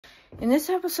In this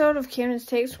episode of Camden's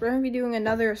Takes, we're going to be doing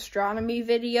another astronomy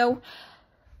video,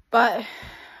 but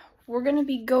we're going to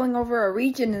be going over a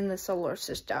region in the solar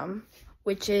system,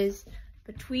 which is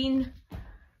between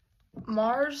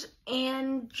Mars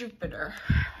and Jupiter,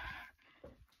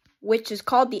 which is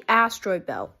called the asteroid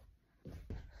belt.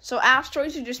 So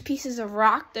asteroids are just pieces of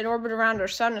rock that orbit around our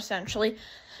sun, essentially,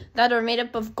 that are made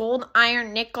up of gold,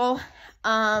 iron, nickel,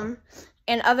 and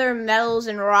other metals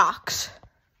and rocks.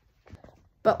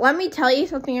 But let me tell you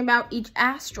something about each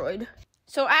asteroid.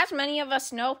 So as many of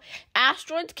us know,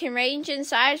 asteroids can range in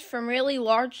size from really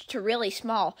large to really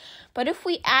small. But if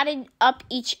we added up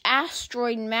each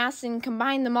asteroid mass and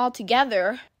combined them all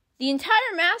together, the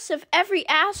entire mass of every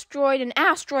asteroid and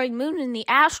asteroid moon in the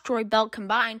asteroid belt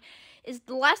combined is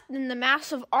less than the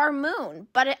mass of our moon,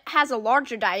 but it has a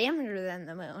larger diameter than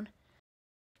the moon.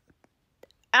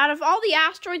 Out of all the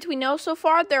asteroids we know so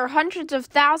far, there are hundreds of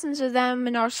thousands of them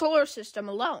in our solar system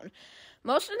alone.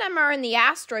 Most of them are in the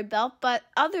asteroid belt, but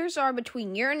others are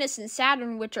between Uranus and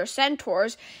Saturn, which are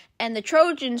centaurs, and the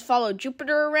Trojans follow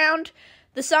Jupiter around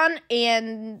the sun,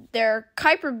 and they're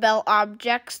Kuiper belt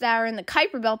objects that are in the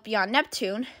Kuiper belt beyond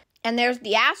Neptune. And there's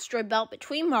the asteroid belt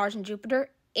between Mars and Jupiter,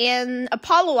 and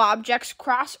Apollo objects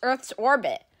cross Earth's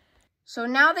orbit. So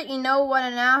now that you know what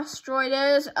an asteroid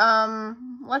is,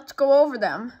 let's go over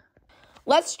them.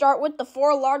 Let's start with the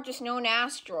 4 largest known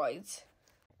asteroids.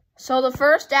 So the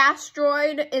first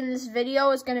asteroid in this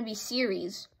video is going to be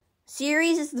Ceres.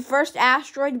 Ceres is the first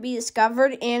asteroid to be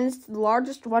discovered, and it's the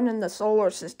largest one in the solar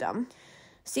system.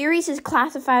 Ceres is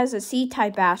classified as a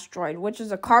C-type asteroid, which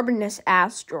is a carbonous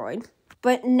asteroid.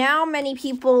 But now many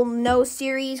people know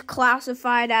Ceres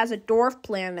classified as a dwarf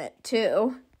planet,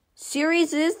 too.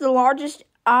 Ceres is the largest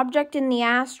object in the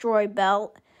asteroid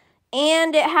belt,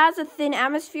 and it has a thin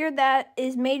atmosphere that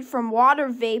is made from water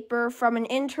vapor from an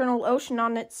internal ocean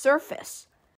on its surface.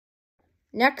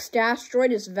 Next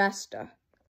asteroid is Vesta.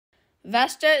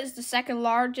 Vesta is the second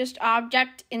largest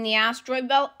object in the asteroid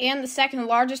belt and the second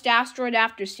largest asteroid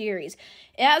after Ceres.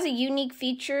 It has a unique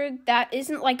feature that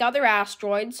isn't like other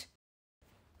asteroids.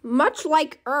 Much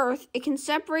like Earth, it can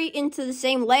separate into the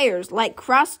same layers, like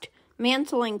crust,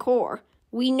 mantle, and core.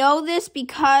 We know this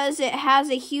because it has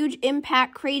a huge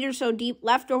impact crater so deep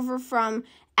left over from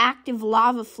active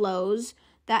lava flows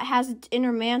that has its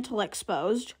inner mantle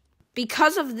exposed.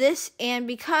 Because of this, and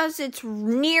because it's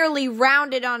nearly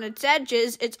rounded on its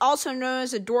edges, it's also known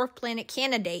as a dwarf planet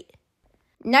candidate.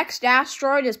 Next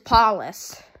asteroid is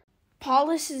Pallas.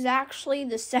 Pallas is actually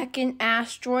the second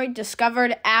asteroid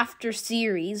discovered after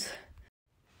Ceres.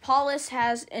 Pallas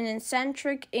has an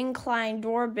eccentric inclined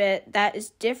orbit that is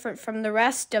different from the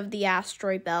rest of the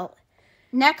asteroid belt.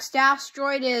 Next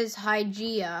asteroid is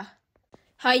Hygiea.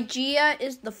 Hygiea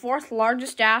is the 4th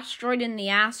largest asteroid in the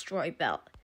asteroid belt.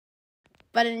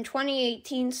 But in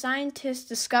 2018, scientists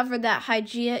discovered that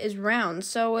Hygiea is round,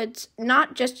 so it's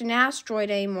not just an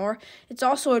asteroid anymore, it's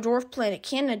also a dwarf planet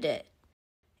candidate.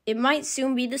 It might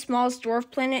soon be the smallest dwarf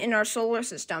planet in our solar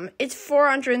system. It's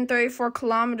 434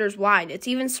 kilometers wide. It's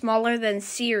even smaller than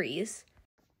Ceres.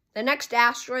 The next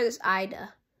asteroid is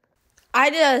Ida.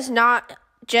 Ida is not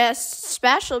just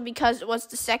special because it was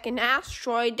the second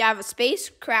asteroid to have a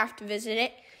spacecraft visit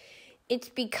it. It's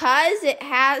because it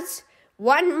has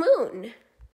one moon,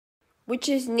 which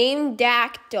is named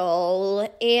Dactyl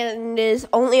and is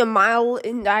only a mile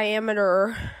in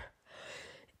diameter.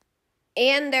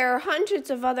 And there are hundreds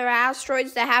of other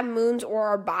asteroids that have moons or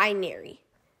are binary.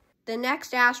 The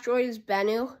next asteroid is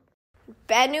Bennu.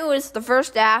 Bennu is the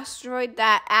first asteroid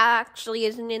that actually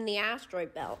isn't in the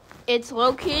asteroid belt. It's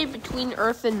located between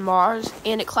Earth and Mars,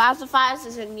 and it classifies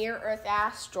as a near-Earth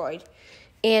asteroid.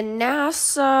 And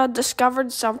NASA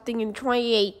discovered something in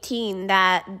 2018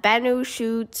 that Bennu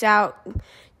shoots out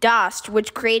dust,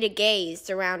 which create a gaze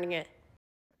surrounding it.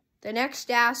 The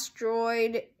next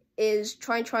asteroid is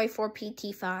 2024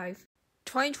 PT5.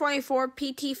 2024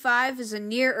 PT5 is a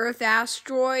near-Earth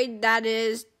asteroid that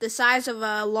is the size of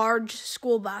a large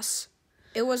school bus.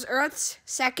 It was Earth's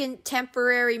second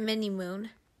temporary mini-moon.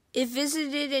 It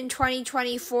visited in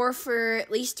 2024 for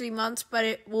at least 3 months, but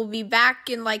it will be back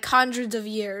in like hundreds of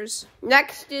years.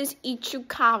 Next is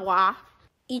Ichikawa.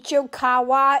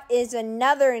 Ichikawa is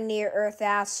another near-Earth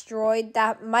asteroid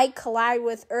that might collide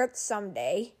with Earth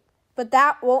someday, but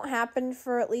that won't happen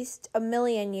for at least 1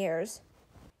 million years.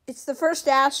 It's the first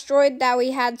asteroid that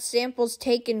we had samples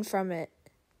taken from it.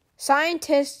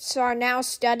 Scientists are now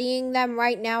studying them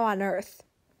right now on Earth.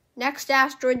 Next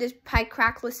asteroid is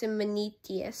Patrcroclus and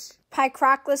Menetois.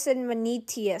 Patrcroclus and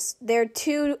Menetois. They're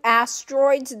 2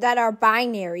 asteroids that are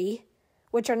binary,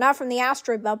 which are not from the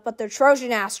asteroid belt, but they're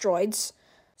Trojan asteroids.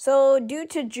 So, due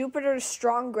to Jupiter's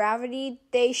strong gravity,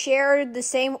 they share the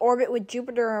same orbit with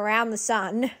Jupiter around the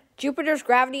Sun. Jupiter's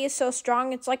gravity is so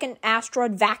strong, it's like an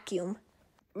asteroid vacuum.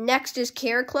 Next is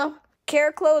Chariklo.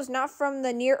 Chariklo is not from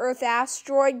the near-Earth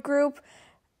asteroid group,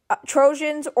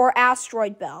 Trojans, or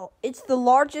asteroid belt. It's the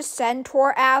largest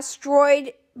centaur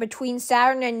asteroid between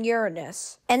Saturn and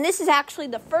Uranus. And this is actually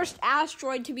the first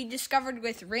asteroid to be discovered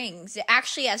with rings. It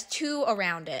actually has 2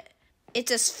 around it. It's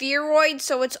a spheroid,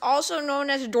 so it's also known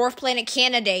as a dwarf planet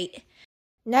candidate.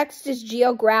 Next is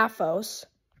Geographos.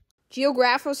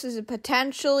 Geographos is a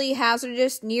potentially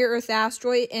hazardous near-Earth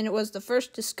asteroid, and it was the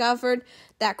first discovered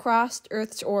that crossed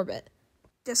Earth's orbit.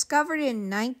 Discovered in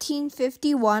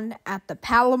 1951 at the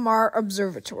Palomar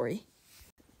Observatory.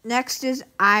 Next is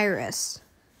Iris.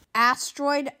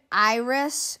 Asteroid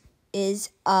Iris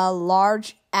is a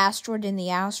large asteroid in the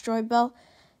asteroid belt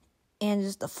and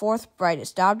is the 4th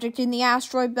brightest object in the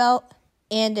asteroid belt.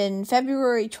 And in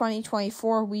February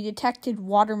 2024, we detected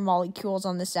water molecules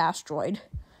on this asteroid.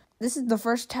 This is the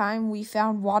first time we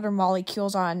found water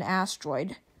molecules on an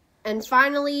asteroid. And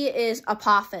finally is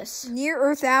Apophis.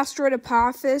 Near-Earth asteroid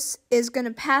Apophis is going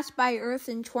to pass by Earth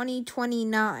in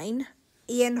 2029,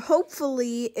 and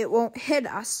hopefully it won't hit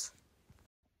us.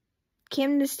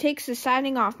 Candace takes the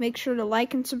signing off. Make sure to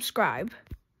like and subscribe.